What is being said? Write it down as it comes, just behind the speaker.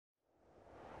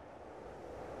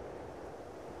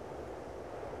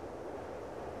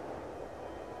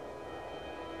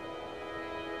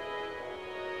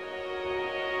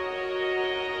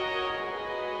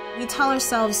We tell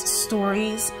ourselves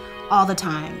stories all the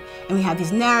time, and we have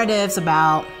these narratives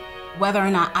about whether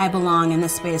or not I belong in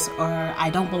this space or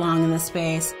I don't belong in this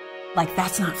space. Like,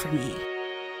 that's not for me.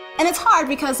 And it's hard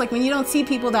because, like, when you don't see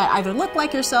people that either look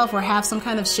like yourself or have some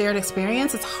kind of shared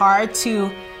experience, it's hard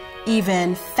to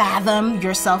even fathom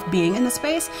yourself being in the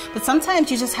space. But sometimes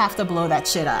you just have to blow that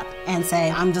shit up and say,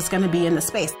 I'm just gonna be in the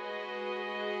space.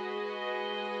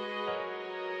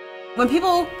 When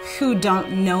people who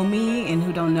don't know me and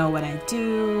who don't know what I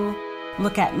do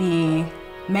look at me,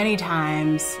 many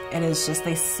times it is just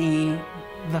they see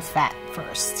the fat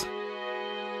first.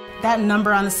 That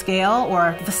number on the scale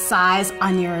or the size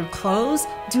on your clothes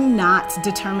do not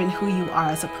determine who you are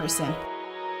as a person.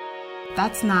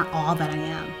 That's not all that I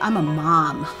am. I'm a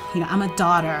mom, I'm a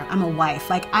daughter, I'm a wife.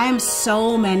 Like, I am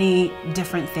so many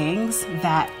different things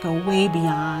that go way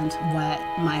beyond what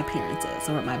my appearance is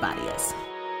or what my body is.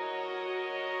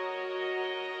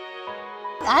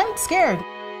 I'm scared.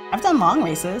 I've done long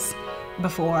races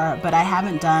before, but I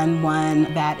haven't done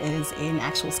one that is an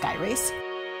actual sky race.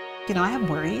 I have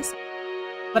worries,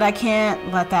 but I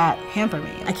can't let that hamper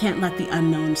me. I can't let the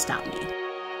unknown stop me,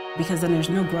 because then there's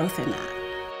no growth in that.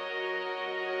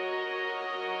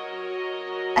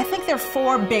 I think there are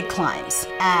 4 big climbs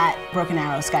at Broken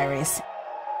Arrow Sky Race.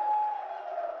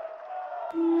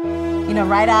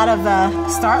 Right out of the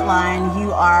start line,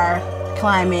 you are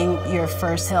climbing your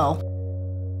first hill.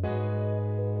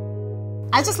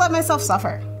 I just let myself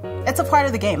suffer. It's a part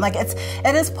of the game. Like,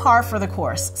 it is par for the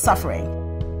course, suffering.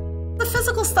 The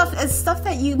physical stuff is stuff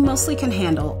that you mostly can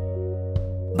handle,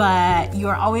 but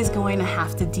you're always going to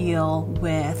have to deal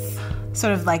with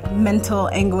sort of like mental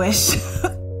anguish.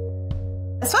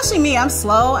 Especially me, I'm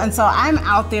slow, and so I'm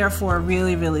out there for a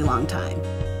really, really long time.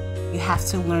 You have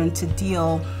to learn to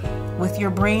deal with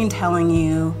your brain telling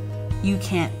you you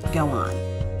can't go on.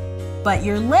 But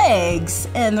your legs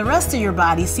and the rest of your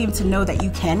body seem to know that you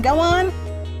can go on.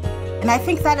 And I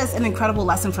think that is an incredible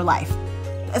lesson for life.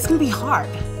 It's gonna be hard.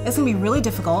 It's gonna be really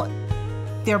difficult.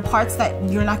 There are parts that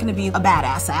you're not gonna be a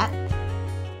badass at.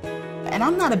 And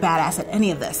I'm not a badass at any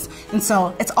of this. And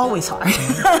so it's always hard.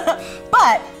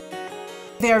 But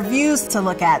there are views to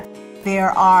look at.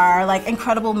 There are like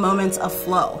incredible moments of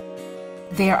flow.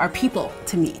 There are people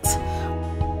to meet.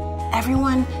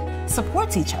 Everyone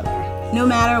supports each other. No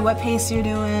matter what pace you're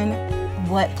doing,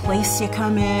 what place you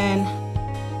come in.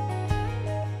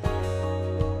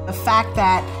 The fact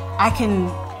that I can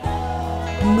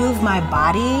move my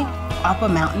body up a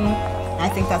mountain, I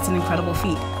think that's an incredible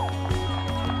feat.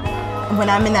 When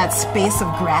I'm in that space of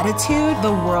gratitude,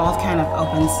 the world kind of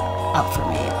opens up for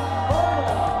me.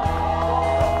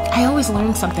 I always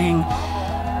learn something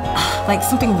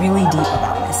really deep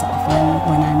about myself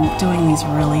when I'm doing these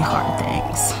really hard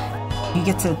things. You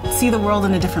get to see the world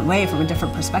in a different way, from a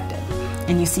different perspective,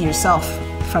 and you see yourself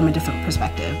from a different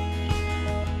perspective.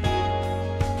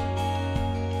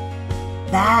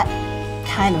 That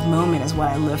kind of moment is what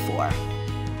I live for.